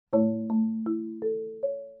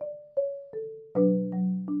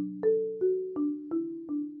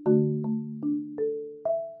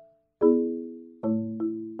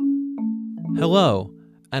Hello,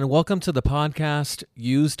 and welcome to the podcast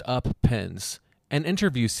Used Up Pens, an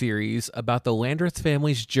interview series about the Landreth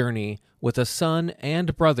family's journey with a son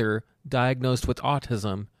and brother diagnosed with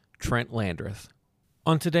autism, Trent Landreth.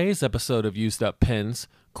 On today's episode of Used Up Pens,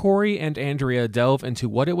 Corey and Andrea delve into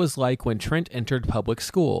what it was like when Trent entered public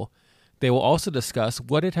school. They will also discuss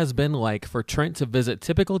what it has been like for Trent to visit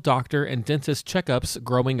typical doctor and dentist checkups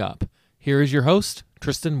growing up. Here is your host,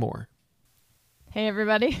 Tristan Moore. Hey,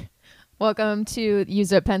 everybody. Welcome to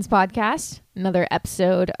Used Up Pens podcast, another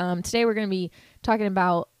episode. Today we're going to be talking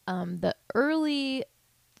about the early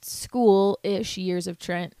school-ish years of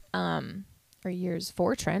Trent, or years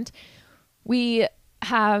for Trent. We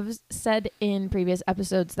have said in previous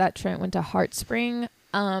episodes that Trent went to Heartspring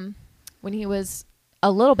when he was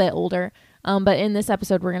a little bit older, but in this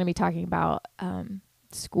episode we're going to be talking about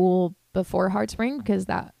school before Heartspring because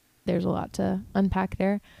there's a lot to unpack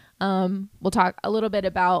there. We'll talk a little bit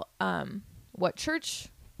about what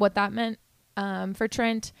that meant for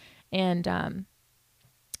Trent, and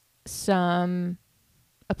some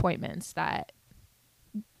appointments that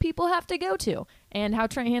people have to go to and how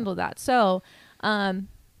Trent handled that. So to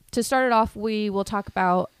start it off, we will talk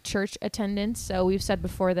about church attendance. So we've said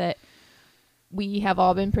before that we have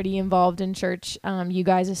all been pretty involved in church, you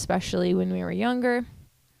guys especially when we were younger,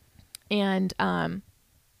 and kind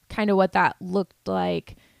of what that looked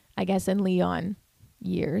like, I guess, in Leon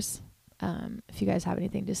years. If you guys have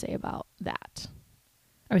anything to say about that.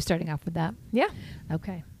 Are we starting off with that? Yeah.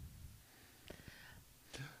 Okay.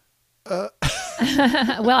 Well,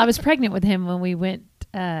 I was pregnant with him when we went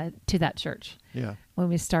to that church. Yeah. When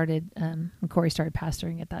we started, when Corey started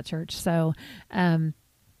pastoring at that church. So,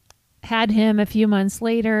 had him a few months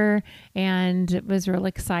later, and it was real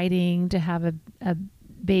exciting to have a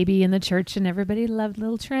baby in the church, and everybody loved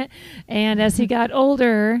little Trent. And as he got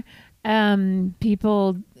older,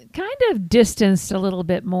 people kind of distanced a little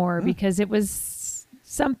bit more because it was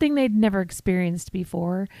something they'd never experienced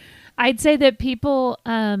before. I'd say that people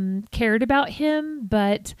cared about him,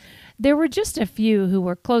 but there were just a few who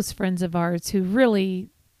were close friends of ours who really,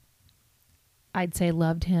 I'd say,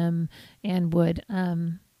 loved him and would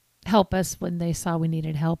help us when they saw we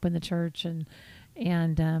needed help in the church. And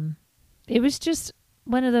it was just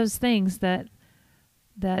one of those things that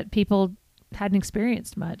people hadn't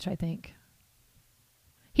experienced much, I think.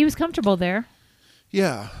 He was comfortable there.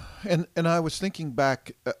 Yeah. And I was thinking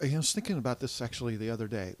back, I was thinking about this actually the other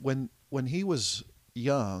day. When he was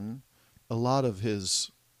young, a lot of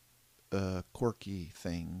his quirky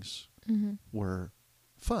things were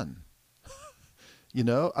fun. You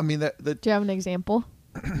know, I mean, Do you have an example?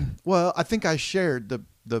 Well, I think I shared the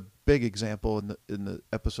big example in the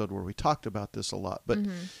episode where we talked about this a lot. But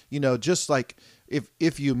you know, just like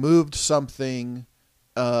if you moved something,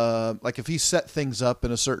 like if he set things up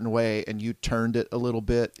in a certain way and you turned it a little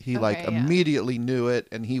bit, he immediately knew it,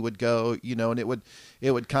 and he would go, you know, and it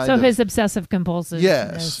would kind of. So his obsessive compulsive.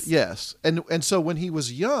 Yes. And so when he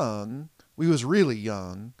was young, he was really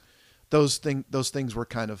young, those things were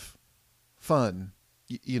kind of fun,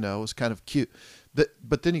 you know, it was kind of cute.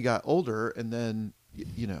 But then he got older, and then,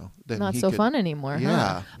 you know, then not so fun anymore.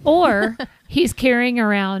 Yeah. Huh? Or he's carrying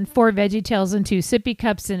around 4 VeggieTales and 2 sippy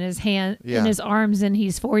cups in his hand, in his arms, and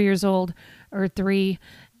he's 4 years old or 3,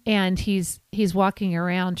 and he's walking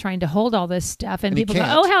around trying to hold all this stuff, and people go,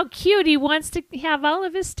 "Oh, how cute! He wants to have all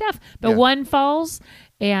of his stuff." But one falls,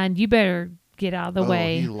 and you better get out of the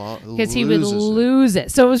way because he would lose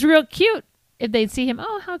it. So it was real cute. If they'd see him,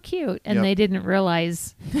 oh, how cute. And they didn't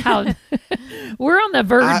realize how we're on the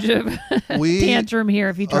verge of tantrum here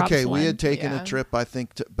if he drops one. We had taken a trip, I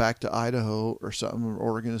think, back to Idaho or something,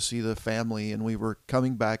 or we're going to see the family, and we were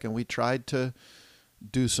coming back, and we tried to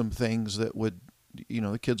do some things that would, you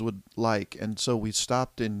know, the kids would like. And so we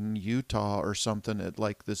stopped in Utah or something at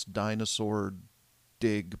like this dinosaur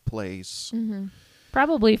dig place. Mm-hmm.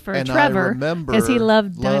 Probably for Trevor, because he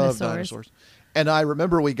loved dinosaurs. And I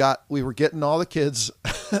remember we were getting all the kids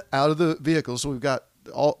out of the vehicle. So we've got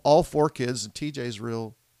all 4 kids, and TJ's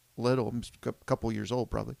real little, a couple years old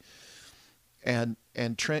probably. And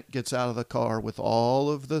Trent gets out of the car with all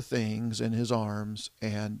of the things in his arms,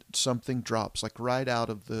 and something drops, like right out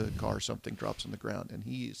of the car, something drops on the ground, and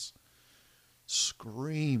he's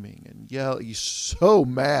screaming and yelling. He's so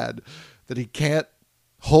mad that he can't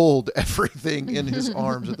hold everything in his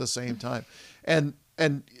arms at the same time. And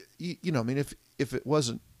you know, I mean, if it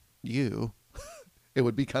wasn't you, it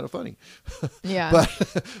would be kind of funny. Yeah.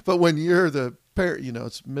 But when you're the parent, you know,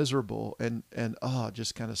 it's miserable, and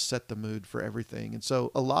just kind of set the mood for everything. And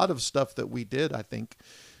so a lot of stuff that we did, I think,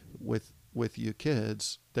 with you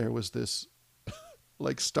kids, there was this,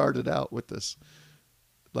 like, started out with this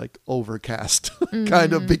like overcast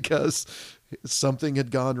kind of, because something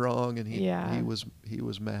had gone wrong and he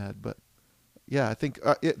was mad. But yeah, I think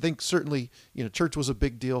certainly, church was a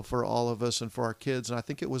big deal for all of us and for our kids. And I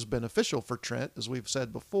think it was beneficial for Trent, as we've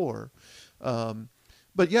said before.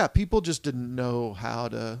 But yeah, people just didn't know how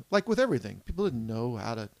to, like with everything, people didn't know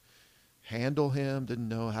how to handle him, didn't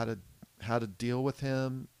know how to deal with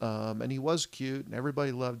him. And he was cute and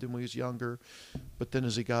everybody loved him when he was younger. But then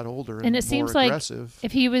as he got older and it more seems aggressive, like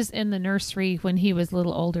if he was in the nursery when he was a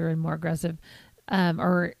little older and more aggressive,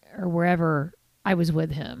 or wherever, I was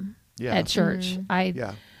with him at church.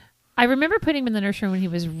 I remember putting him in the nursery when he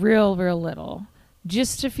was real little.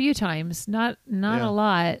 Just a few times, not a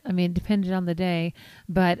lot. I mean, depended on the day,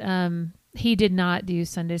 but he did not do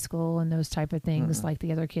Sunday school and those type of things like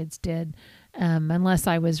the other kids did, unless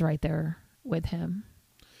I was right there with him.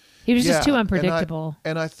 He was just too unpredictable.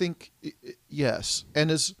 And I think, yes.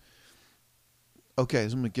 And so I'm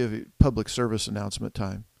going to give you public service announcement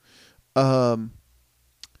time.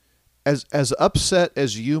 As upset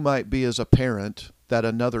as you might be as a parent that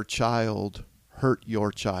another child hurt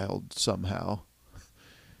your child somehow,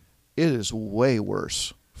 it is way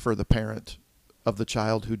worse for the parent of the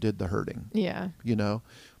child who did the hurting. Yeah.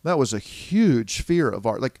 That was a huge fear of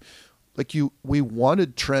our, we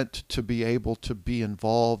wanted Trent to be able to be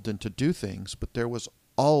involved and to do things, but there was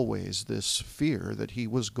always this fear that he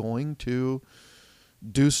was going to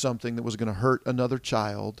do something that was going to hurt another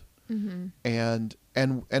child. Mm-hmm.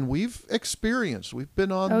 And we've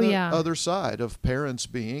been on the other side of parents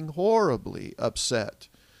being horribly upset.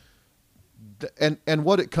 And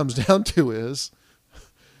what it comes down to is,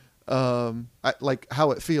 how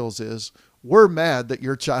it feels is, we're mad that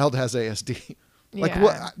your child has ASD.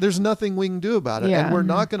 There's nothing we can do about it. And we're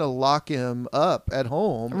not going to lock him up at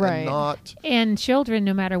home. Right. And children,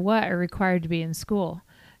 no matter what, are required to be in school.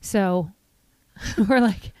 So we're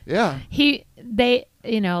like,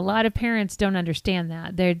 a lot of parents don't understand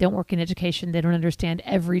that. They don't work in education. They don't understand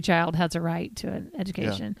every child has a right to an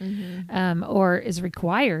education, or is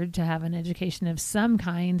required to have an education of some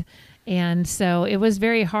kind. And so it was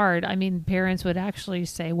very hard. I mean, parents would actually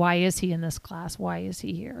say, why is he in this class? Why is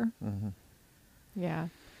he here? Mm-hmm. Yeah.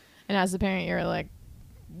 And as a parent, you're like,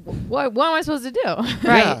 what am I supposed to do?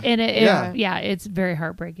 Right. And it's very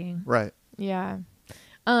heartbreaking. Right. Yeah.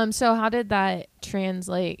 So how did that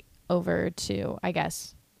translate over to, I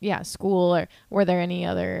guess, school, or were there any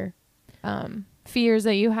other fears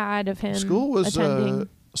that you had of him attending?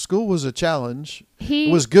 School was a challenge. It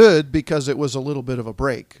was good because it was a little bit of a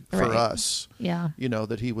break for us. Yeah.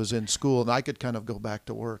 That he was in school and I could kind of go back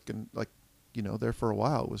to work, and there for a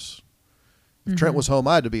while if Trent was home,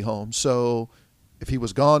 I had to be home. So if he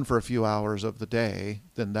was gone for a few hours of the day,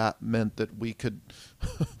 then that meant that we could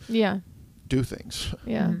do things.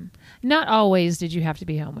 Yeah. Mm-hmm. Not always did you have to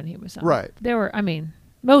be home when he was home. Right. There were,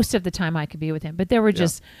 most of the time I could be with him, but there were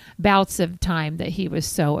just bouts of time that he was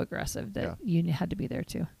so aggressive that you had to be there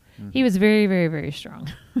too. Mm-hmm. He was very, very, very strong.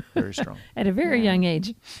 Very strong. At a very young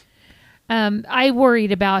age. I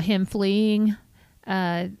worried about him fleeing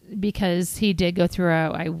because he did go through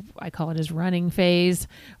I call it his running phase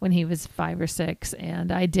when he was 5 or 6.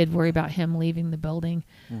 And I did worry about him leaving the building.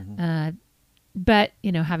 Mm-hmm. But,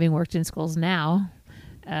 having worked in schools now,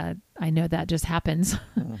 I know that just happens.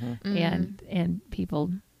 Mm-hmm. and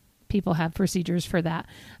people have procedures for that.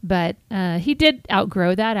 But he did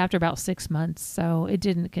outgrow that after about 6 months. So it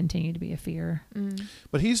didn't continue to be a fear. Mm.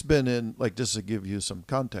 But he's been in, just to give you some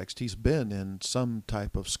context, he's been in some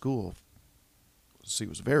type of school since he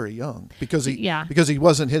was very young, because he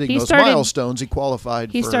wasn't hitting those milestones. He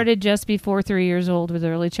qualified. He started just before 3 years old with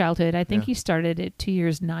early childhood. I think he started at 2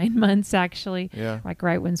 years 9 months, actually. Yeah.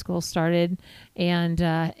 Right when school started, and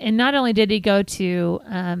not only did he go to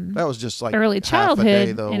that was just like early childhood half a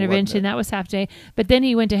day, though, intervention. That was half day, but then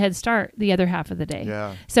he went to Head Start the other half of the day.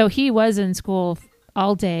 Yeah. So he was in school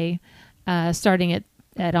all day, starting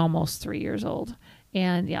at almost 3 years old,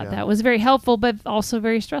 and that was very helpful, but also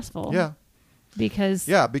very stressful. Yeah. Because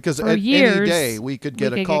at years, any day we could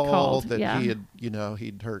get a call that he had,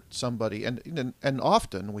 he'd hurt somebody, and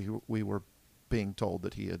often we were being told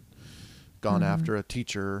that he had gone after a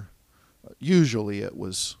teacher. Usually it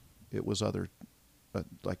was other,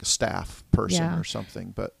 like a staff person or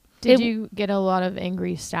something. But did you get a lot of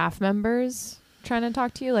angry staff members trying to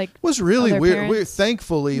talk to you? Like, it was really weird. Parents?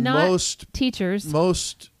 Thankfully, most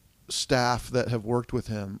staff that have worked with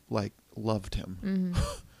him loved him. Mm-hmm.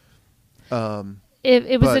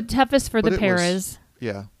 It was the toughest for the paras.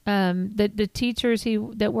 Yeah. The teachers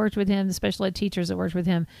that worked with him, the special ed teachers that worked with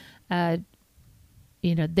him, they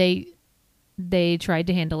tried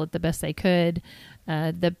to handle it the best they could.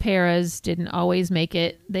 The Paras didn't always make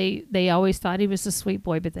it. They always thought he was a sweet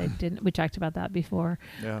boy, but they didn't. We talked about that before.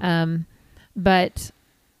 Yeah. But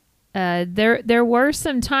there were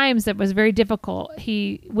some times that was very difficult.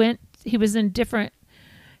 He was in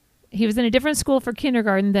a different school for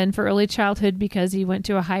kindergarten than for early childhood because he went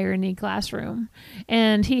to a higher need classroom.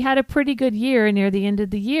 And he had a pretty good year. Near the end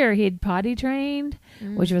of the year, he had potty trained,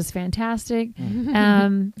 which was fantastic.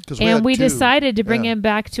 And we decided to bring him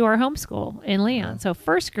back to our homeschool in Leon. So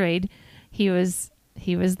first grade, he was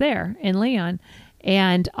there in Leon.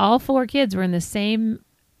 And all 4 kids were in the same,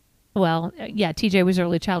 TJ was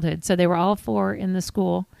early childhood. So they were all 4 in the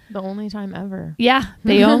school. The only time ever. Yeah,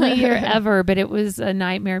 the only year ever, but it was a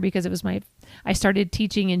nightmare because it was I started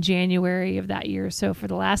teaching in January of that year. So for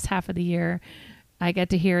the last half of the year, I got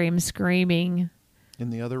to hear him screaming. In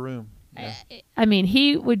the other room. Yeah. I mean,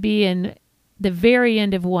 he would be in the very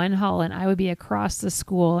end of one hall and I would be across the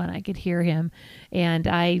school and I could hear him. And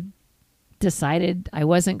I decided I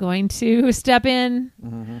wasn't going to step in.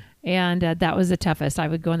 Mm-hmm. And that was the toughest. I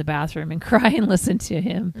would go in the bathroom and cry and listen to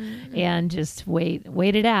him and just wait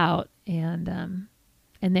it out. And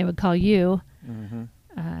they would call you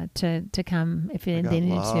to come if they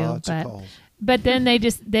needed to. But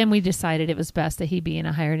then we decided it was best that he be in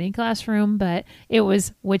a higher need classroom. But it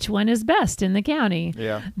was which one is best in the county.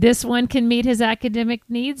 Yeah. This one can meet his academic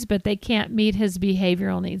needs, but they can't meet his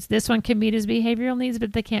behavioral needs. This one can meet his behavioral needs,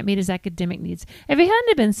 but they can't meet his academic needs. If he hadn't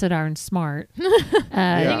have been so darn smart,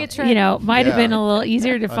 might have been a little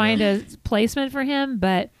easier to find a placement for him.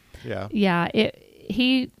 But he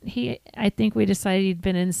I think we decided he'd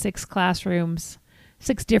been in 6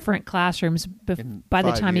 different classrums by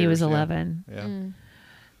the time he was 11. Yeah.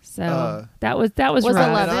 So that was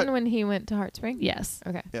rough. 11 when he went to Heart Spring? Yes.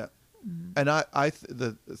 Okay. Yeah. And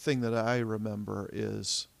the thing that I remember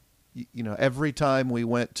is, every time we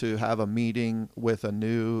went to have a meeting with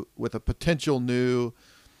a potential new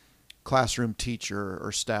classroom teacher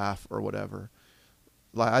or staff or whatever,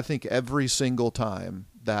 like I think every single time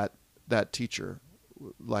that teacher,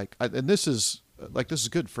 and this is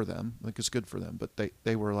good for them. It's good for them. But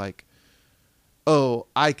they were like, oh,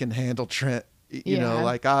 I can handle Trent.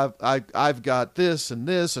 I've got this and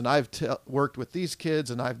this, and I've worked with these kids,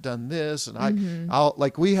 and I've done this, and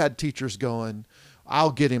we had teachers going,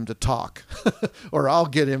 I'll get him to talk, or I'll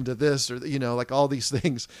get him to this, or all these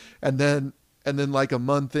things, and then like a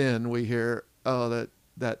month in, we hear, oh,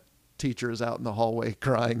 that teacher is out in the hallway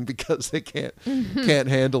crying because they can't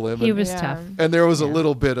handle him. He was tough. And there was a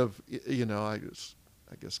little bit of, I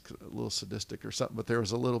guess a little sadistic or something, but there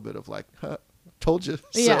was a little bit of like, told you.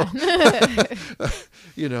 Yeah.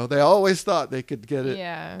 So, they always thought they could get it.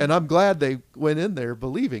 Yeah. And I'm glad they went in there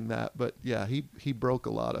believing that. But yeah, he broke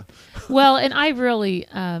a lot of. Well, and I really,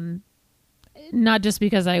 not just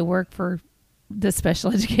because I work for the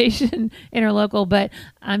special education interlocal, but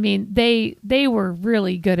I mean, they were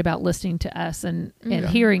really good about listening to us and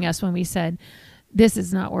hearing us when we said, this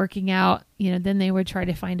is not working out, then they would try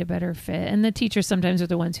to find a better fit. And the teachers sometimes are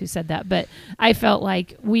the ones who said that, but I felt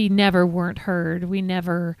like we never weren't heard. We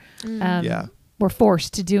never were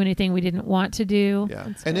forced to do anything we didn't want to do. Yeah.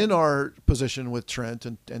 And in our position with Trent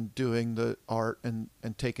and doing the art and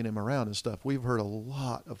taking him around and stuff, we've heard a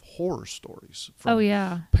lot of horror stories from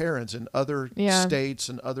parents in other states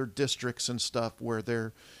and other districts and stuff where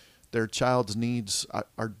their child's needs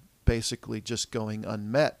are basically just going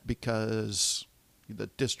unmet because the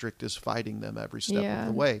district is fighting them every step of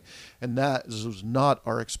the way. And that was not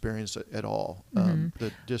our experience at all.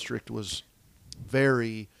 The district was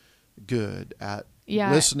very good at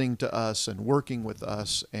listening to us and working with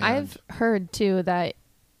us. And I've heard too that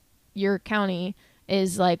your county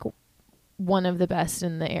is like one of the best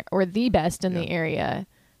in the best in the area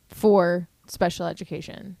for special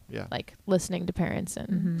education. Yeah. Like listening to parents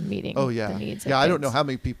and meeting the needs. Yeah, I don't know how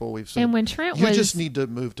many people we've seen. And when Trent you just need to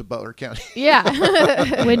move to Butler County.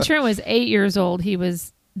 Yeah. When Trent was 8 years old,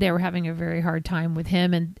 they were having a very hard time with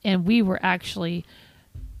him, and we were actually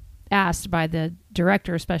asked by the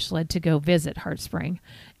director of special ed to go visit Heart Spring.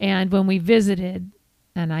 And when we visited,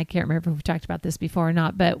 and I can't remember if we talked about this before or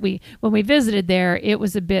not, but when we visited there, it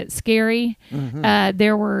was a bit scary.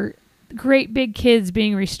 There were great big kids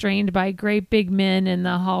being restrained by great big men in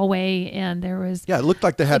the hallway, and there was it looked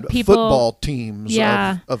like they had football teams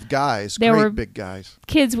of guys, there great were big guys,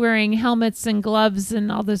 kids wearing helmets and gloves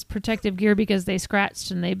and all this protective gear because they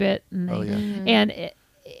scratched and they bit and and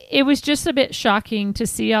it was just a bit shocking to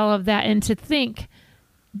see all of that and to think,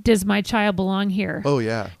 does my child belong here?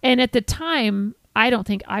 And at the time, I don't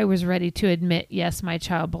think I was ready to admit, yes, my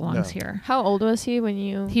child belongs here. How old was he when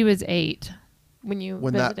you? He was 8. when you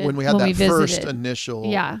when visited? when we had When we that first visited. initial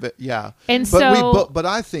Yeah. yeah. And But so but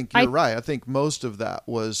I think you're right. I think most of that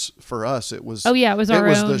was for us. It was it was our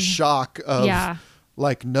own. the shock of Yeah.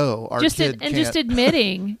 like no, our just kid and can't. just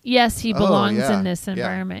admitting, yes, he Oh, belongs yeah. in this Yeah.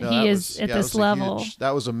 environment. No, He that is was- at yeah, this it was a level.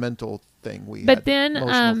 that was a mental thing we But had, then,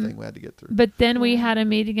 emotional thing we had to get through. But then we Yeah. had a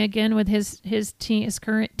meeting again with his team, his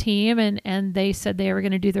current team, and they said they were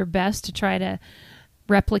going to do their best to try to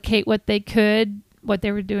replicate what they could, what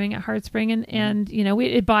they were doing at Heart Spring, and you know,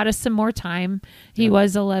 it bought us some more time. He Yeah.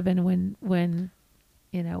 was 11 when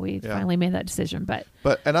you know, we Yeah. finally made that decision. But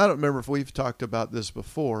And I don't remember if we've talked about this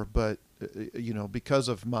before, but you know, because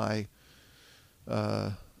of my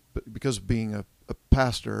because of being a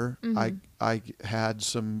pastor, I had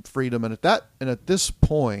some freedom, and at this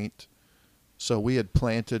point, so we had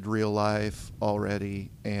planted Real Life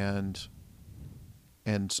already, and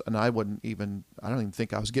I don't even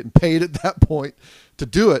think I was getting paid at that point to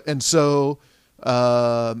do it, and so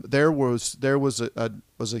there was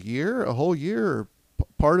a whole year, or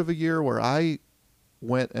part of a year, where I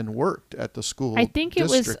went and worked at the school I think it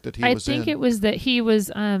was. district that he I was think in. it was that he was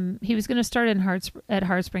going to start at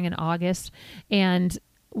Heart Spring in August, and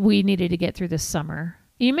we needed to get through the summer.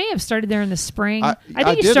 You may have started there in the spring. I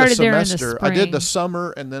think you did started a there in the semester. spring. I did the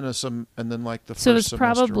summer and then like the So first it's semester or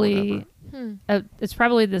probably whatever. it's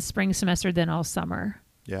probably the spring semester, then all summer,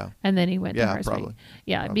 Yeah. and then he went to Yeah, Heart Spring. probably.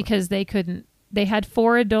 Yeah, Probably. because they couldn't. They had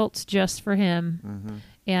 4 adults just for him, Mm-hmm.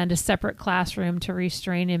 and a separate classroom to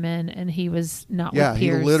restrain him in, and he was not Yeah, with he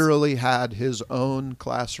peers. literally had his own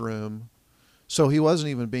classroom, so he wasn't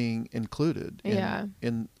even being included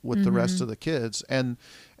in with the rest of the kids, and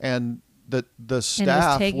the And it was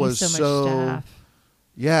staff taking was so much so staff.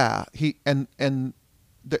 yeah, he and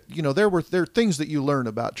you know, there are things that you learn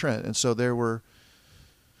about Trent, and so there were,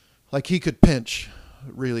 like, he could pinch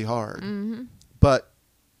really hard, but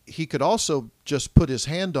he could also just put his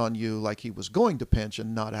hand on you like he was going to pinch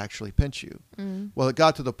and not actually pinch you. Well, it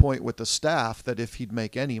got to the point with the staff that if he'd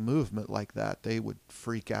make any movement like that, they would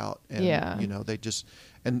freak out, and you know, they just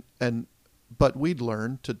but we'd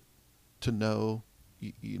learned to know,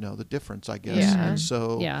 you know, the difference, I guess. Yeah. And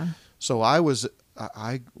so so I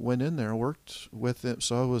went in there and worked with him.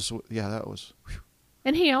 So I was, that was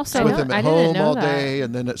And he also with him I at didn't home know all that. day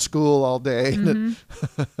and then at school all day.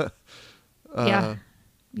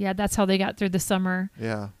 yeah, that's how they got through the summer.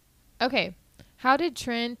 Yeah. Okay. How did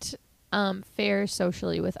Trent fare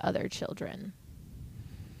socially with other children,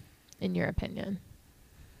 in your opinion?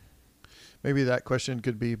 Maybe that question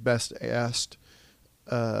could be best asked.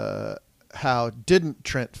 How didn't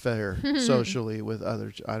Trent fare socially with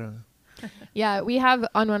others? I don't know. Yeah, we have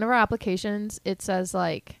on one of our applications, it says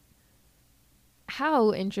like,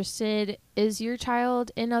 how interested is your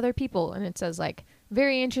child in other people? And it says like,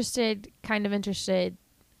 very interested, kind of interested,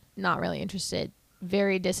 not really interested,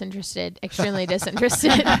 very disinterested, extremely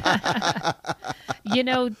disinterested. You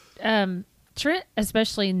know, Trent,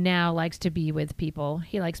 especially now, likes to be with people.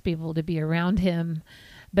 He likes people to be around him,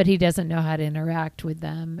 but he doesn't know how to interact with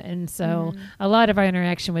them. And so a lot of our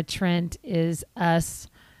interaction with Trent is us,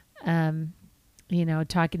 you know,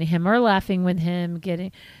 talking to him or laughing with him,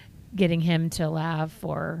 getting him to laugh,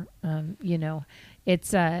 or, you know,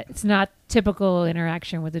 it's not typical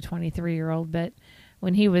interaction with a 23-year-old, but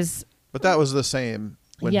when he was, But that was the same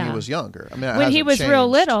when he Yeah. was younger. I mean, it when he hasn't was real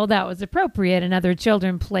changed. little, that was appropriate, and other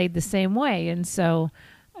children played the same way. And so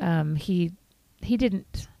he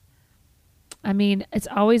didn't. I mean, it's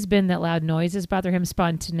always been that loud noises bother him.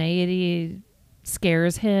 Spontaneity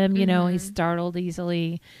scares him. You know, he's startled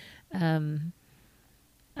easily.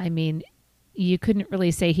 I mean, you couldn't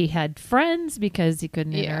really say he had friends because he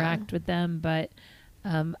couldn't interact with them. But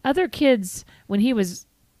other kids, when he was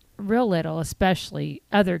real little, especially,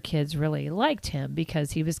 other kids really liked him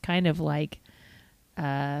because he was kind of like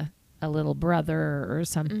a little brother or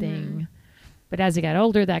something. But as he got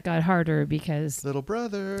older, that got harder because Little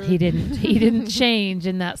brother. he didn't change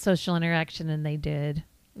in that social interaction, and they did.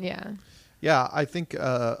 Yeah. Yeah, I think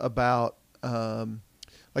about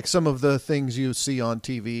like some of the things you see on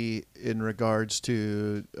TV in regards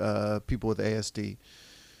to people with ASD,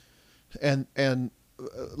 and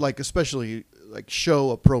like especially like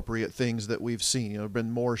show appropriate things that we've seen. You know, there have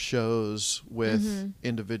been more shows with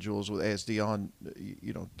individuals with ASD on,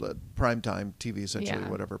 you know, primetime TV essentially, Yeah.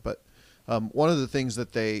 whatever. But one of the things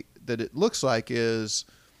that it looks like is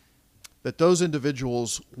that those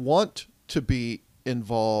individuals want to be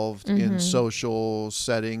involved in social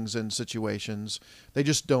settings and situations. They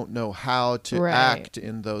just don't know how to Right. act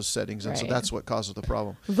in those settings, and so Right. that's what causes the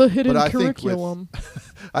problem. The hidden But I think curriculum.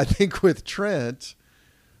 I think with Trent,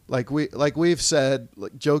 like we've said,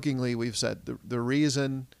 like jokingly, we've said the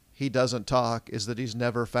reason he doesn't talk is that he's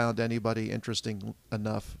never found anybody interesting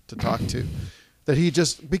enough to talk to. That he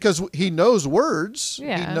just, because he knows words,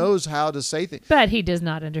 Yeah. he knows how to say things. But he does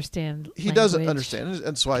not understand. He doesn't language. understand, and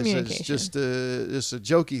that's why I said it's Communication. just a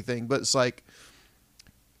jokey thing. But it's like,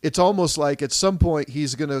 it's almost like at some point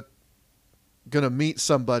he's gonna meet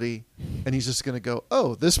somebody, and he's just gonna go,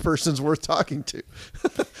 "Oh, this person's worth talking to,"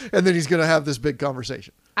 and then he's gonna have this big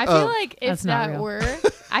conversation. I feel like if That's not that real. were,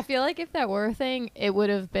 I feel like if that were a thing, it would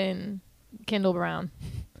have been Kendall Brown.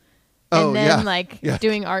 Oh, And then yeah. like Yeah.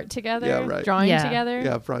 doing art together, Yeah, right. drawing Yeah. together.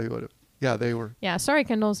 Yeah, probably would have. Yeah, they were. Yeah, sorry,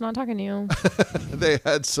 Kendall's not talking to you. They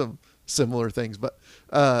had some similar things, but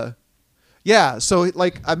yeah. So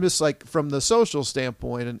like, I'm just like, from the social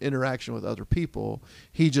standpoint and interaction with other people,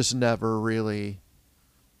 he just never really.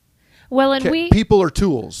 Well, and People are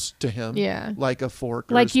tools to him. Yeah. Like a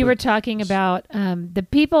fork. Or like a you were spoon. talking about, the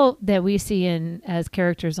people that we see in as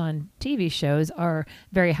characters on TV shows are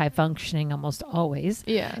very high functioning almost always.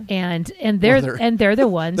 Yeah. And Well, they're the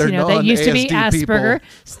ones, they're that used to be non-ASD people Asperger,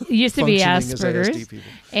 used to be functioning as ASD Asperger's,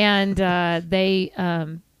 people. and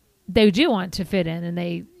they do want to fit in, and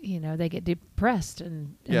they get depressed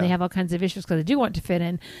and Yeah. they have all kinds of issues because they do want to fit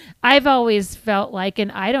in. I've always felt like,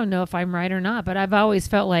 and I don't know if I'm right or not, but I've always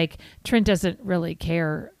felt like Trent doesn't really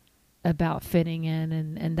care about fitting in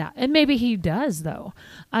and that, and maybe he does though.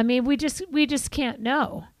 I mean, we just can't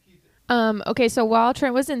know. Okay, so while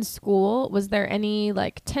Trent was in school, was there any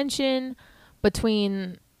like tension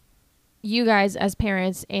between you guys as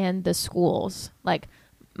parents and the schools? Like,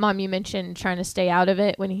 Mom, you mentioned trying to stay out of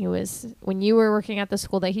it when you were working at the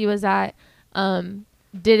school that he was at.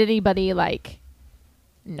 Did anybody like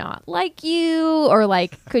not like you, or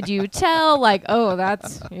like could you tell like, oh,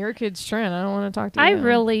 that's your kid's Trent, I don't want to talk to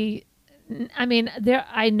you?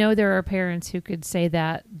 I know there are parents who could say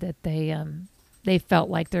that they felt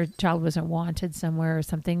like their child wasn't wanted somewhere or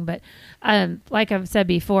something. But like I've said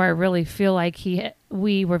before, I really feel like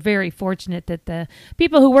we were very fortunate that the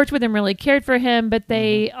people who worked with him really cared for him, but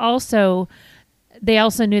they also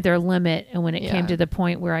knew their limit. And when it came to the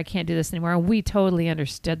point where I can't do this anymore, we totally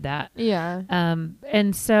understood that. Yeah.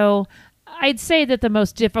 And so I'd say that the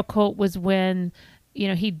most difficult was when,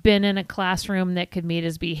 he'd been in a classroom that could meet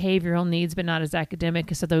his behavioral needs, but not his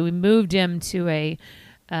academic. So that we moved him to a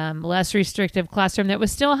less restrictive classroom that was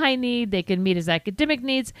still high need. They could meet his academic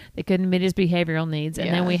needs. They couldn't meet his behavioral needs. And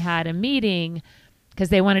then we had a meeting because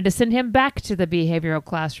they wanted to send him back to the behavioral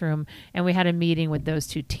classroom. And we had a meeting with those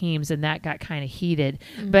two teams, and that got kind of heated.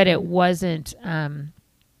 Mm-hmm. But it wasn't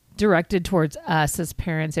directed towards us as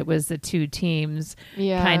parents. It was the two teams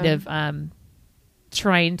kind of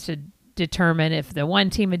trying to determine if the one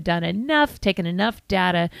team had done enough, taken enough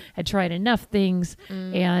data, had tried enough things,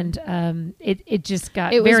 and it just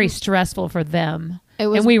got very stressful for them.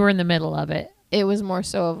 And we were in the middle of it. It was more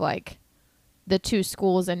so of like the two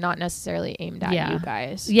schools and not necessarily aimed at you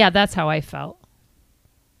guys. Yeah, that's how I felt.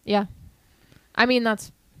 Yeah. I mean,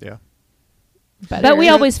 that's better. But we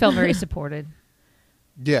always felt very supported.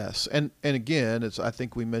 Yes, and again, I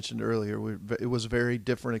think we mentioned earlier, it was a very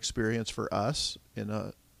different experience for us in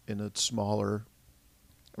a smaller,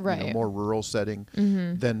 more rural setting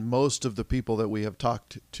than most of the people that we have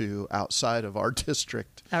talked to outside of our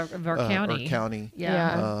district, of our county. Or county.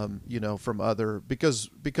 Yeah. From other, because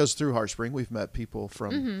through Heartspring we've met people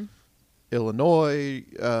from Illinois,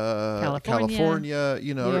 California,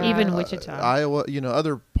 even Wichita, Iowa,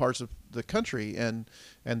 other parts of the country, and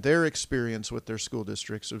their experience with their school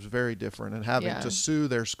districts was very different, and having to sue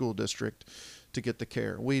their school district to get the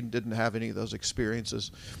care. We didn't have any of those experiences,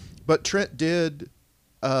 but Trent did.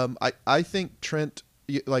 I think Trent,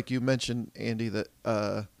 like you mentioned, Andy, that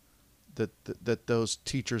those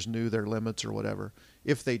teachers knew their limits or whatever.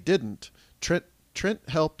 If they didn't, Trent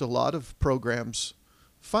helped a lot of programs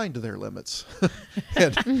find their limits,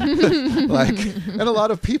 and and a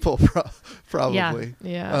lot of people probably,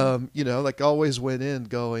 like always went in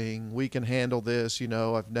going, we can handle this.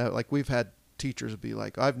 We've had teachers be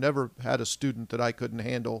like, I've never had a student that I couldn't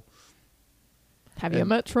handle. Have you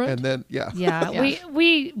met Trent? And then,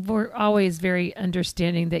 we were always very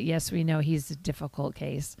understanding that, yes, we know he's a difficult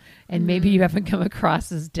case, and maybe you haven't come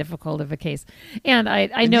across as difficult of a case. And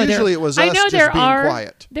I know usually it was us just being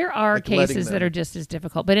quiet. There are cases that are just as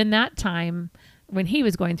difficult, but in that time when he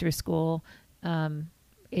was going through school,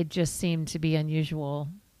 it just seemed to be unusual,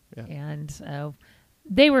 and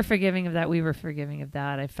they were forgiving of that. We were forgiving of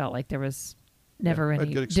that. I felt like there was never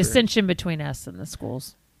any dissension between us and the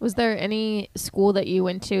schools. Was there any school that you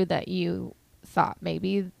went to that you thought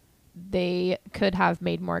maybe they could have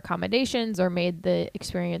made more accommodations or made the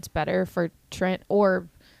experience better for Trent, or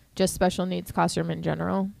just special needs classroom in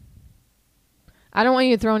general? I don't want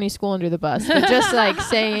you to throw any school under the bus, but just like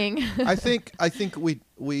saying. I think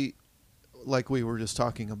we like we were just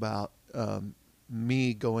talking about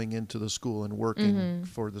me going into the school and working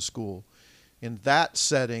for the school. In that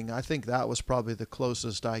setting, I think that was probably the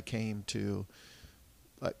closest I came to,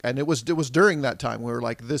 like, and it was during that time we were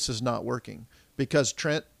like, this is not working, because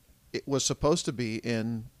Trent, it was supposed to be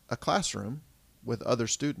in a classroom with other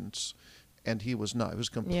students, and he was not. He was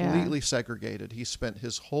completely segregated. He spent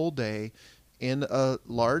his whole day in a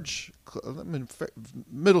large,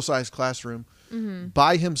 middle-sized classroom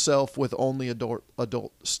by himself with only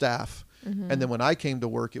adult staff. And then when I came to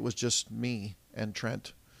work, it was just me and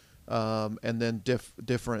Trent. And then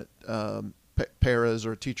different paras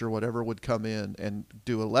or teacher, whatever, would come in and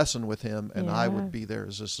do a lesson with him, and I would be there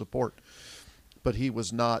as a support. But he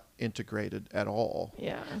was not integrated at all.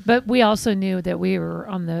 Yeah. But we also knew that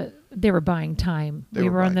they were buying time. We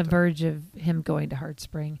were on the verge of him going to Heart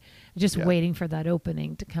Spring, just waiting for that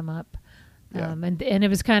opening to come up. And it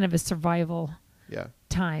was kind of a survival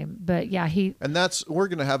time. But and we're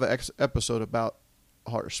going to have an episode about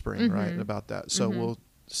Heart Spring, right? About that. So we'll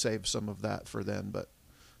save some of that for then. But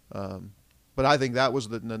I think that was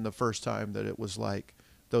then the first time that it was like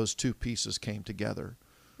those two pieces came together.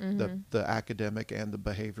 The academic and the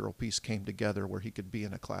behavioral piece came together where he could be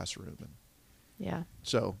in a classroom. And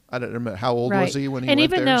so I don't remember how old was he when he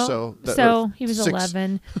went there. So he was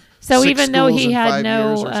 11. So even though he had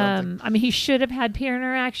no, I mean, he should have had peer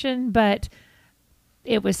interaction, but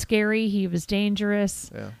it was scary. He was dangerous,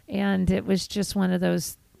 and it was just one of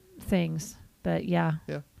those things. But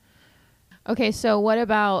Okay, so what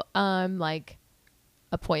about like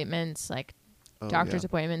appointments, like doctor's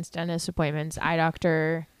appointments, dentist appointments, eye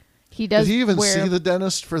doctor? Did he even see the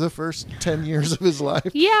dentist for the first 10 years of his life?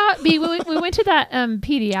 Yeah, we went to that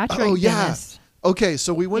pediatric dentist. Okay,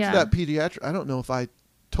 so we went to that pediatric. I don't know if I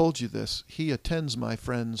told you this. He attends my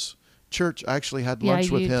friend's church. I actually had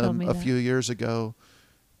lunch with him a few years ago,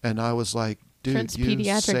 and I was like, dude, Trent's you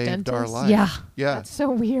pediatric saved dentist? our life. Yeah. That's so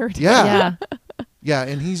weird. Yeah. Yeah,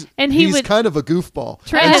 and he's kind of a goofball.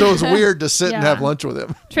 And so it's weird to sit and have lunch with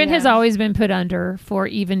him. Trent has always been put under for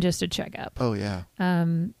even just a checkup. Oh, yeah.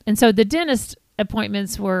 And so the dentist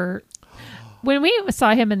appointments were, when we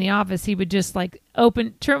saw him in the office, he would just Trent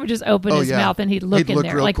would just open his mouth and he'd look in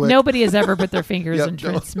there. Like quick. Nobody has ever put their fingers in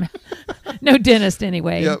Trent's mouth. No dentist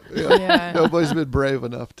anyway. Nobody's been brave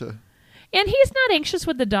enough to. And he's not anxious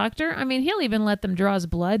with the doctor. I mean, he'll even let them draw his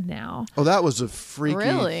blood now. Oh, that was a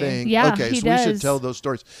freaky thing. Yeah, okay, so we should tell those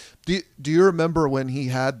stories. Do you remember when he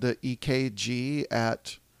had the EKG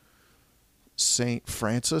at St.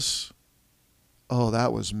 Francis? Oh,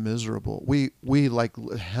 that was miserable. We like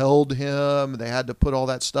held him. They had to put all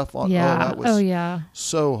that stuff on. Yeah. Oh, that was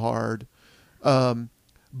so hard.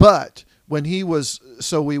 But when he was,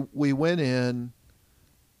 so we went in.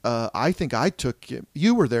 I think I took him.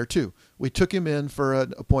 You were there too. We took him in for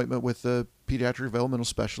an appointment with the pediatric developmental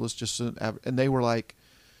specialist. And they were like,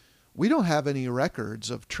 "We don't have any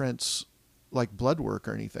records of Trent's like blood work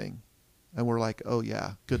or anything." And we're like, "Oh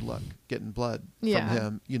yeah, good luck getting blood from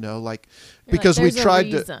him." You know, like because we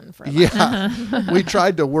tried to. We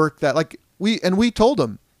tried to work that. Like we told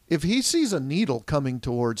him if he sees a needle coming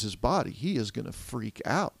towards his body, he is going to freak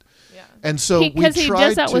out. Yeah. And so because he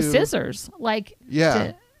does that with scissors,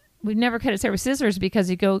 we've never cut his hair with scissors because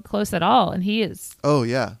you go close at all, and he is. Oh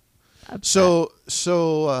yeah. Upset.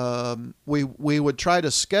 So we would try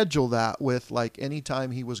to schedule that with like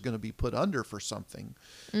anytime he was going to be put under for something,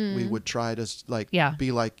 we would try to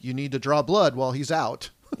be like, you need to draw blood while he's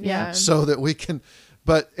out. Yeah. So that we can.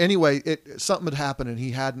 But anyway, something had happened and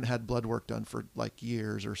he hadn't had blood work done for like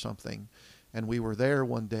years or something, and we were there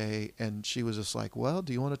one day and she was just like, "Well,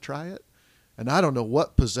 do you want to try it?" And I don't know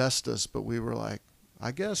what possessed us, but we were like,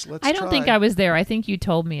 I guess let's try. I don't think I was there. I think you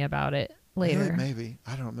told me about it later. Maybe.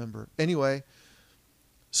 I don't remember. Anyway,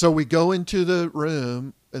 so we go into the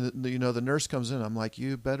room and, the nurse comes in. I'm like,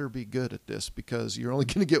 you better be good at this because you're only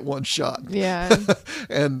going to get one shot. Yeah.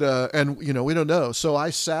 and we don't know. So I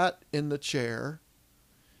sat in the chair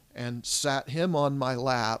and sat him on my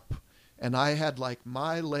lap, and I had like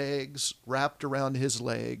my legs wrapped around his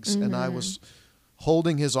legs, and I was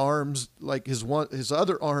holding his arms, like his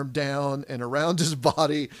other arm down and around his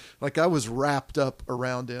body, like I was wrapped up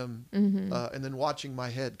around him, and then watching my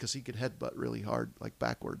head because he could headbutt really hard, like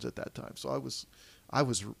backwards at that time. So I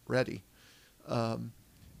was ready, and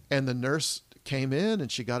the nurse came in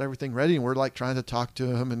and she got everything ready, and we're like trying to talk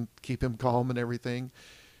to him and keep him calm and everything.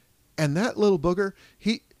 And that little booger,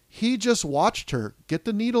 he just watched her get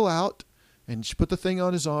the needle out, and she put the thing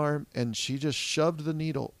on his arm, and she just shoved the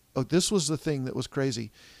needle. Oh, this was the thing that was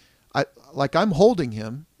crazy. I'm holding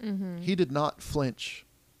him. Mm-hmm. He did not flinch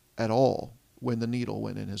at all when the needle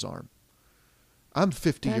went in his arm. I'm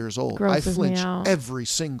 50 That years old. I grosses me flinch out. every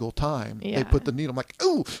single time they Yeah. put the needle. I'm like,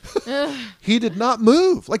 ooh. Ugh. He did not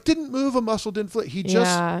move. Like, didn't move a muscle, didn't flinch. He just,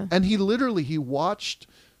 Yeah. and he literally, he watched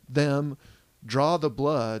them draw the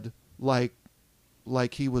blood like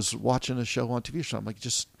he was watching a show on TV or something. Like,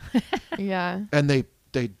 just, Yeah. and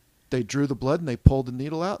they drew the blood and they pulled the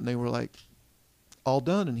needle out and they were like, all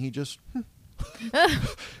done. And he just,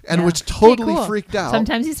 and Yeah. was totally cool. freaked out.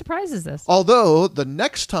 Sometimes he surprises us. Although the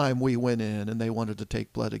next time we went in and they wanted to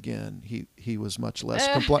take blood again, he was much less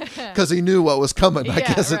compliant because he knew what was coming, I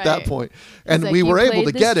Yeah, guess, at that right. point. And like, we "You were able played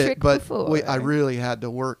to this get it, trick but before." I really had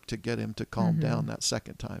to work to get him to calm Mm-hmm. down that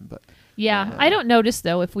second time. But Yeah, I don't notice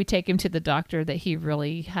though if we take him to the doctor that he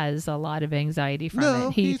really has a lot of anxiety from no,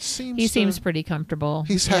 it. he He seems seems pretty comfortable.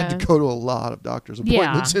 he's had Yeah. to go to a lot of doctor's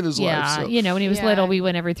appointments in his life. So. You know, when he was Yeah. little, we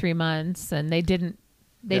went every 3 months, and they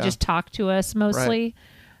Yeah. just talked to us mostly.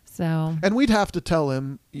 So And we'd have to tell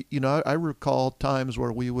him, you know, I recall times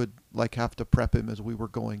where we would like have to prep him as we were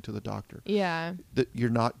going to the doctor. Yeah. That you're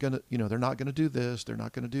not going to, you know, they're not going to do this. They're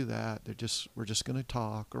not going to do that. We're just going to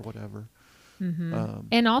talk or whatever.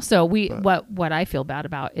 and also but- what I feel bad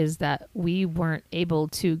about is that we weren't able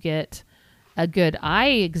to get a good eye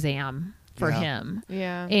exam for Yeah. him.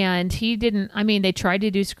 Yeah. And he didn't. I mean, they tried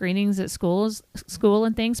to do screenings at school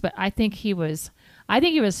and things, but I think he was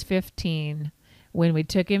 15 when we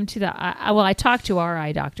took him to the. I talked to our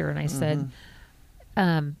eye doctor and I said,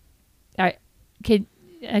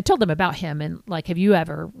 I told them about him and like, have you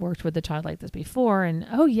ever worked with a child like this before? And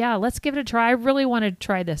oh yeah, let's give it a try. I really want to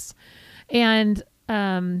try this. And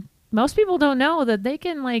most people don't know that they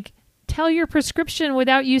can like tell your prescription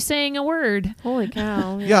without you saying a word. Holy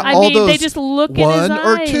cow. Yeah, I all mean, those they just look in his one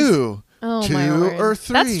or eyes. two. Oh, two my Lord. or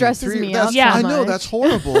three. That stresses me out Yeah. so I know, much. that's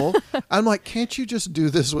horrible. I'm like, can't you just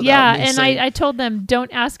do this without Yeah, me and saying? I told them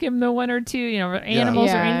don't ask him the one or two, you know,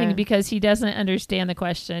 animals or Yeah. anything because he doesn't understand the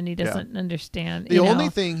question. He doesn't understand. The you only know.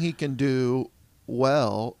 thing he can do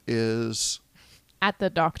well is, At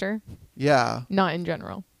the doctor, yeah, not in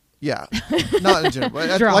general. yeah, not in general.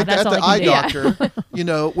 But Draw, like that's at all the he eye can do. doctor, you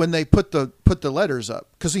know, when they put the letters up,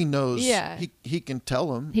 because he knows, Yeah. he can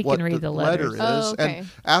tell them He what can read the letter letters. is. Oh, okay. And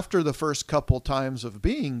after the first couple times of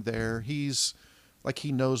being there, he's like,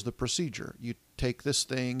 he knows the procedure. You take this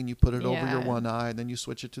thing and you put it over your Yeah. one eye, and then you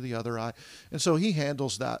switch it to the other eye, and so he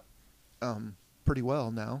handles that pretty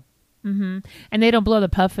well now. Mm-hmm. And they don't blow the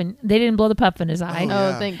puff, and they didn't blow the puff in his eye. Oh, Oh,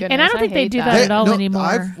 yeah. thank goodness. And I don't think they hate do that at all no,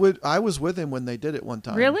 anymore. I was with him when they did it one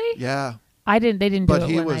time. Really? Yeah. They didn't But do it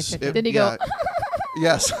he when was. I took it- it. Did he go,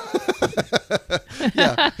 Yes.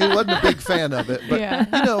 Yeah, he wasn't a big fan of it, but Yeah.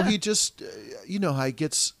 you know, he just, you know, how he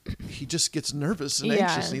just gets nervous and Yeah.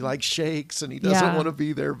 anxious, and he like shakes, and he doesn't Yeah. want to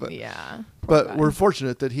be there. But Yeah. but guy. we're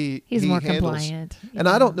fortunate that he's more handles, compliant. And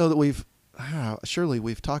I don't know that we've, surely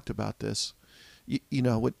we've talked about this. You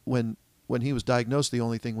know, when he was diagnosed, the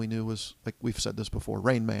only thing we knew was, like we've said this before,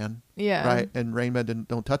 Rain Man, Yeah. right? And Rain Man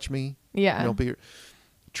don't touch me. Yeah. You know,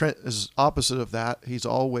 Trent is opposite of that. He's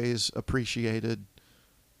always appreciated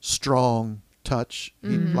strong touch.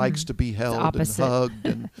 He likes to be held and opposite. hugged,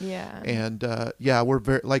 and Yeah. and yeah, we're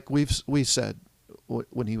very, like we said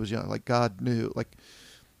when he was young, like God knew, like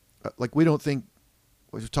we don't think,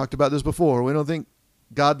 we've talked about this before. We don't think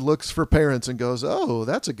God looks for parents and goes, "Oh,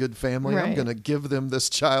 that's a good family. I'm Right. going to give them this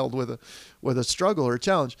child with a struggle or a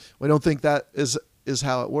challenge." We don't think that is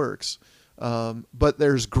how it works. But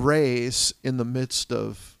there's grace in the midst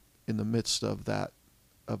of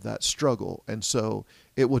that struggle, and so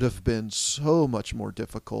it would have been so much more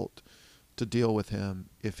difficult to deal with him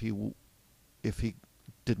if he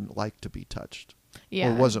didn't like to be touched.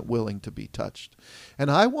 Yeah. Or wasn't willing to be touched.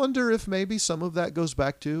 And I wonder if maybe some of that goes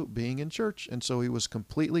back to being in church. And so he was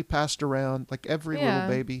completely passed around like every Yeah. little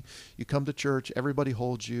baby. You come to church, everybody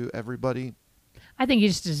holds you, everybody. I think he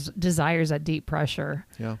just desires that deep pressure,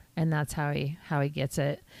 Yeah. and that's how he gets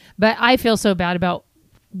it. But I feel so bad about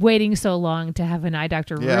waiting so long to have an eye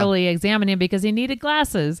doctor Yeah. really examine him because he needed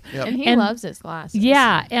glasses. Yep. And he And- loves his glasses.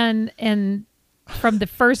 Yeah, and from the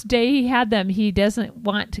first day he had them, he doesn't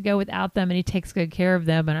want to go without them, and he takes good care of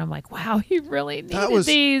them. And I'm like, wow, he really needed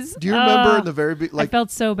these. Do you remember Oh, in the very I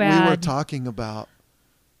felt so bad. we were talking about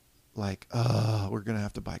like, we're going to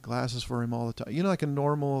have to buy glasses for him all the time. You know, like a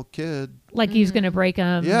normal kid. like he's going to break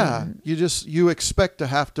them. Yeah. You expect to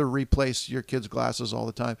have to replace your kid's glasses all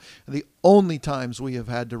the time. And the only times we have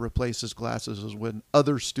had to replace his glasses is when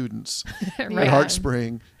other students Right. at Heart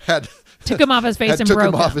Spring had Took him off his face and took broke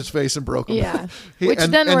him off him. his face and broke him. Yeah. He- Which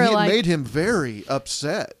and, then and we're he like- made him very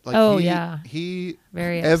upset. Like Oh, he, yeah. He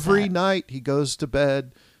Very every upset. night he goes to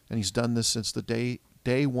bed and he's done this since the day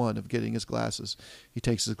one of getting his glasses. He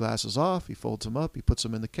takes his glasses off, he folds them up, he puts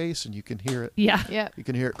them in the case, and you can hear it. Yeah. Yep. You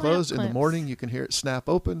can hear it Clamp, close. In the clamps. morning, you can hear it snap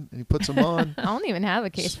open, and he puts them on. I don't even have a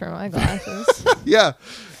case for my glasses. Yeah.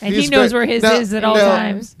 And He's he knows very- where his now- is at all now,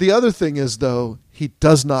 times. The other thing is, though, he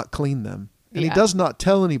does not clean them. And he Yeah. does not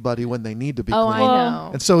tell anybody when they need to be Oh, cleaned. I Well, know.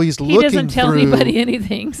 And so he's He looking doesn't tell through. anybody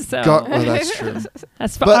anything, so Well, that's true.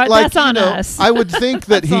 that's But like, that's on you know, us. I would think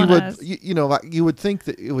that That's he on would, us. you know, like, you would think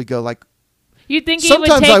that it would go like, You'd think he would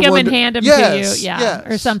sometimes take I them wonder- and hand them Yes, to you, yeah, yes.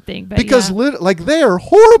 or something. But because yeah. like they are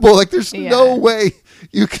horrible. Like there's Yeah. no way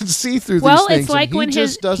you can see through Well, these things. it's like and he when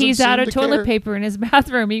just doesn't he's seem out of to toilet care. paper in his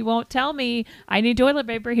bathroom. He won't tell me I need toilet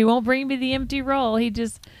paper. He won't bring me the empty roll.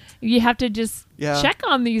 You have to just Yeah. check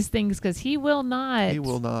on these things because he will not. He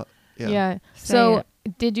will not. Yeah. Yeah. Say So,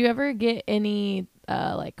 it. did you ever get any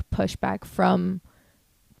like pushback from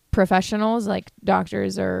professionals, like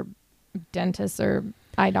doctors or dentists or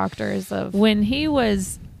eye doctors? Of When he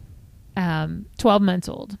was 12 months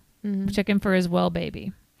old, Mhm. we took him for his well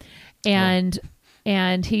baby, and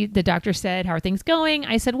the doctor said, "How are things going?"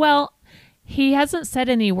 I said, "Well, he hasn't said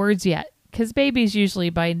any words yet because babies usually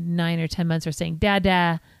by 9 or 10 months are saying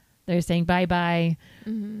dada." They're saying bye bye.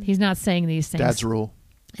 Mhm. He's not saying these things. Dad's rule.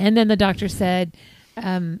 And then the doctor said,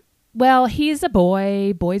 well, he's a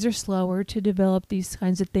boy. Boys are slower to develop these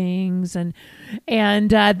kinds of things. And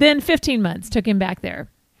then 15 months took him back there.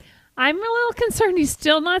 I'm a little concerned he's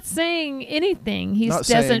still not saying anything. He Not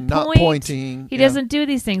doesn't saying, not point. pointing. He Yeah. doesn't do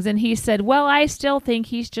these things. And he said, well, I still think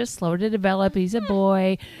he's just slow to develop. He's a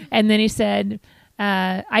boy. And then he said,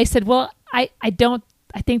 I said, well, I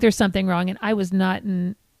think there's something wrong. And I was not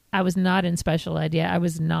in special ed yet. I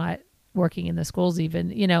was not working in the schools even.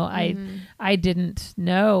 You know, I didn't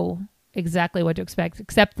know exactly what to expect,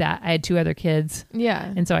 except that I had 2 other kids.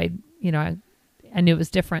 Yeah. And so I knew it was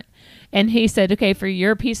different. And he said, okay, for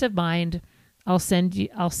your peace of mind, I'll send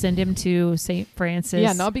him to St. Francis.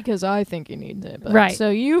 Yeah, not because I think he needs it, but Right. so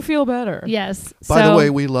you feel better. Yes. By the So- way,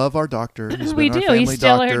 we love our doctor. He's We been our do. family He's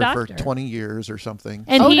still our doctor for doctor. 20 years or something.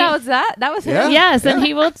 and Oh, he, that was that. That was Yeah. him. yes, and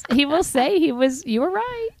he will say you were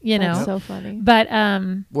right, you know. That's so funny. But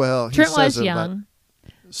Well, he Trent says was it like young.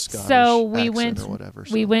 Scottish So we accent went- or whatever.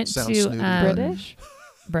 we so went sounds to, snooty, but- British.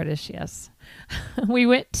 British, yes. We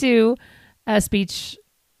went to a speech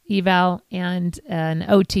eval and an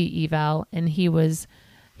OT eval, and he was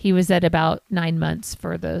at about 9 months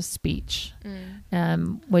for the speech,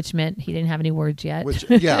 which meant he didn't have any words yet. Which,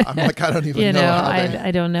 yeah, I'm like, I don't even you know. know, how they,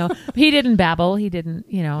 I don't know. He didn't babble. He didn't,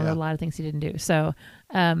 Yeah. a lot of things he didn't do. So,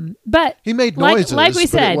 but he made like noises, we but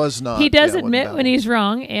said, it was not. he does yeah, it wasn't admit babble. when he's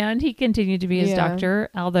wrong, and he continued to be his Yeah. doctor.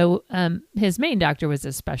 Although his main doctor was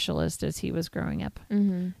a specialist as he was growing up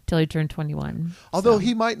till he turned 21. Although So-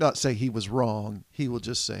 he might not say he was wrong, he will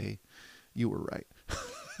just say, "You were right."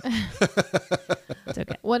 it's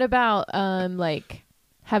okay. What about like,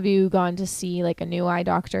 have you gone to see like a new eye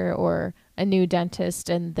doctor or a new dentist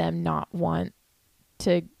and them not want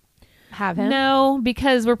to have him? No,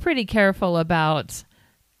 because we're pretty careful about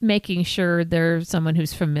making sure there's someone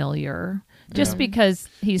who's familiar. Just because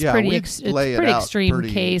he's Yeah, pretty, we it's lay it pretty out extreme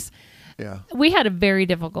pretty- case. Yeah. We had a very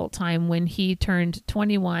difficult time when he turned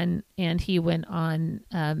 21 and he went on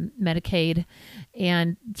Medicaid,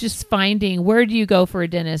 and just finding, where do you go for a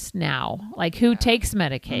dentist now? Like, who takes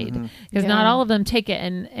Medicaid? Because not Yeah. all of them take it,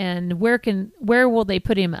 and where will they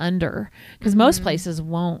put him under? Because most places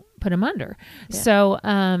won't put him under. Yeah.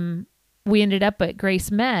 So we ended up at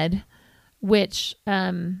Grace Med, which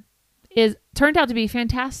turned out to be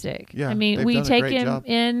fantastic. Yeah, I mean, they've we done a take great him job.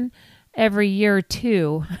 in every year or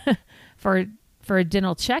two for a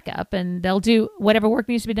dental checkup, and they'll do whatever work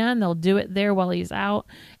needs to be done. They'll do it there while he's out,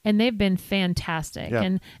 and they've been fantastic.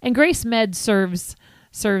 Yeah. And Grace Med serves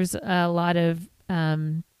a lot of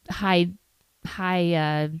high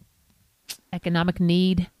economic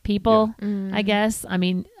need people. I guess. I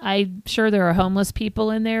mean, I'm sure there are homeless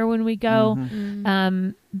people in there when we go,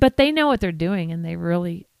 but they know what they're doing, and they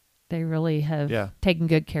really have Yeah. taken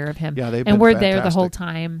good care of him. Yeah, they've and been we're there the whole fantastic.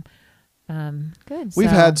 time. Good. We've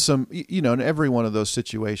So- had some, you know, in every one of those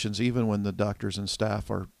situations, even when the doctors and staff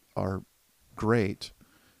are great,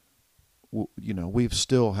 you know, we've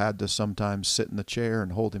still had to sometimes sit in the chair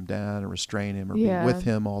and hold him down and restrain him or Yeah. be with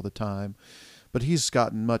him all the time. But he's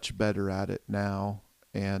gotten much better at it now.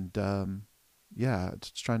 And, yeah,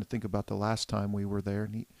 it's trying to think about the last time we were there,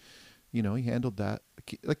 and he handled that.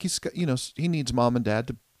 Like he's got, he needs mom and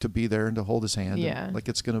dad to be there and to hold his hand. Yeah. And, like,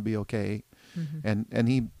 it's going to be okay. And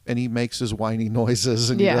he makes his whiny noises,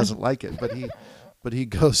 and Yeah. he doesn't like it, but he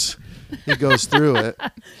goes through it.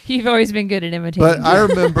 You've always been good at imitating. But I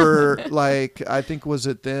remember, like, I think was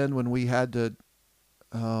it then when we had to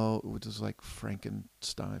Oh, it was like Frankenberry.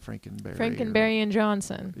 Frankenberry and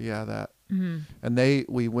Johnson. Yeah, that. Mm-hmm. And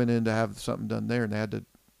we went in to have something done there, and they had to,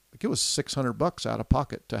 like, it was $600 out of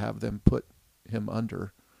pocket to have them put him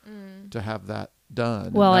under to have that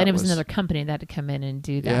done. Well, that and it was another company that had to come in and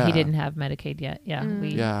do that. Yeah. He didn't have Medicaid yet. Yeah,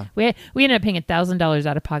 Mm. we ended up paying $1,000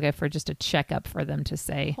 out of pocket for just a checkup for them to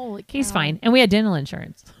say Holy cow. he's fine, and we had dental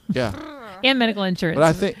insurance Yeah. and medical insurance.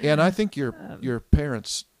 But I think your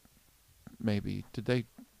parents maybe did they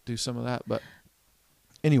do some of that, but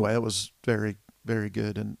anyway, it was very, very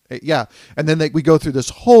good. And yeah, and then we go through this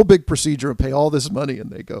whole big procedure and pay all this money, and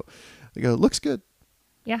they go looks good.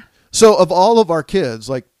 Yeah. So of all of our kids,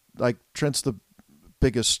 like Trent's the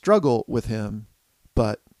biggest struggle with him,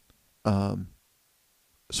 but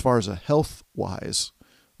as far as a health wise,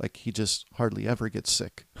 like he just hardly ever gets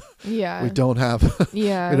sick. Yeah. We don't have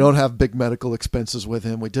Yeah. we don't have big medical expenses with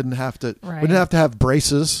him. We didn't have to Right. we didn't have to have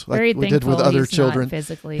braces like Very we did with thankful other he's children. Not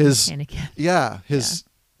physically His- handicapped. Yeah, his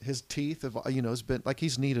teeth have has been like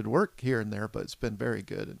he's needed work here and there, but it's been very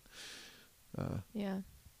good. And Yeah.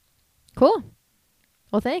 Cool.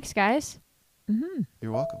 Well, thanks, guys. Mm-hmm.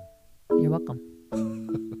 you're welcome. You're welcome.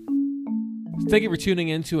 Thank you for tuning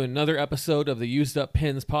in to another episode of the Used Up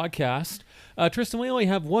Pins podcast. Tristan, we only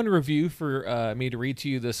have one review for me to read to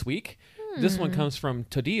you this week. This one comes from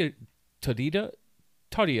Toddeo,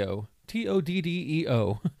 Toddeo.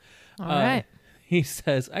 All right. He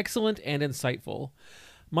says, excellent and insightful.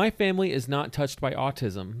 My family is not touched by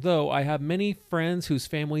autism, though I have many friends whose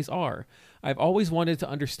families are. I've always wanted to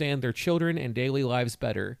understand their children and daily lives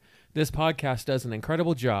better. This podcast does an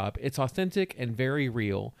incredible job. It's authentic and very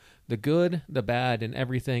real. The good, the bad, and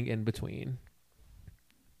everything in between.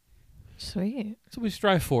 Sweet. That's what we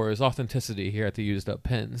strive for is authenticity here at the Used Up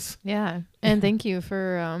Pins. Yeah. And thank you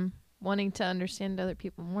for wanting to understand other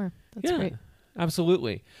people more. That's great.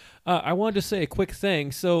 Absolutely. I wanted to say a quick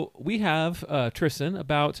thing. So we have, Tristan,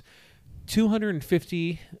 about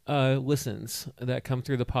 250 listens that come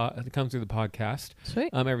through the podcast. Sweet.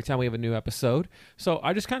 Every time we have a new episode. So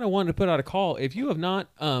I just kind of wanted to put out a call. If you have not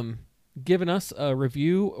given us a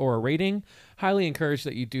review or a rating, highly encourage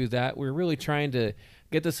that you do that. We're really trying to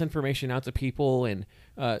get this information out to people and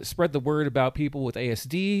spread the word about people with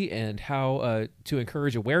ASD and how to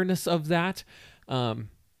encourage awareness of that.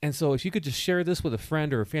 And so if you could just share this with a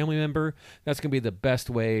friend or a family member, that's going to be the best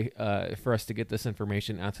way for us to get this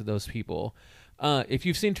information out to those people. If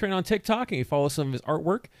you've seen Trent on TikTok and you follow some of his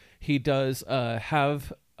artwork, he does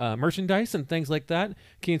have merchandise and things like that.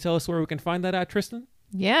 Can you tell us where we can find that at, Tristan?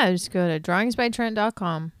 Yeah, just go to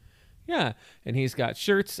drawingsbytrent.com. Yeah, and he's got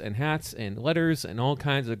shirts and hats and letters and all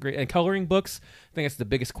kinds of great and coloring books. I think that's the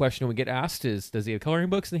biggest question we get asked is, does he have coloring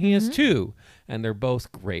books? And he has two, and they're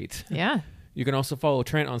both great. Yeah. You can also follow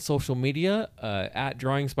Trent on social media at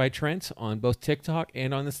Drawings by Trent on both TikTok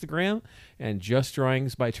and on Instagram, and Just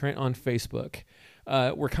Drawings by Trent on Facebook.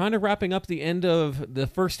 We're kind of wrapping up the end of the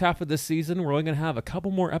first half of this season. We're only going to have a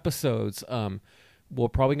couple more episodes. We're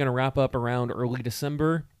probably going to wrap up around early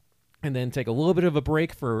December and then take a little bit of a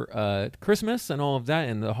break for Christmas and all of that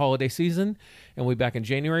and the holiday season. And we'll be back in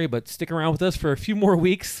January, but stick around with us for a few more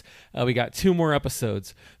weeks. We got 2 more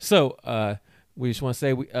episodes. So, we just want to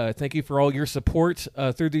say thank you for all your support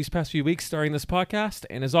through these past few weeks starting this podcast.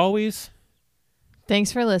 And as always,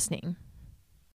 Thanks for listening.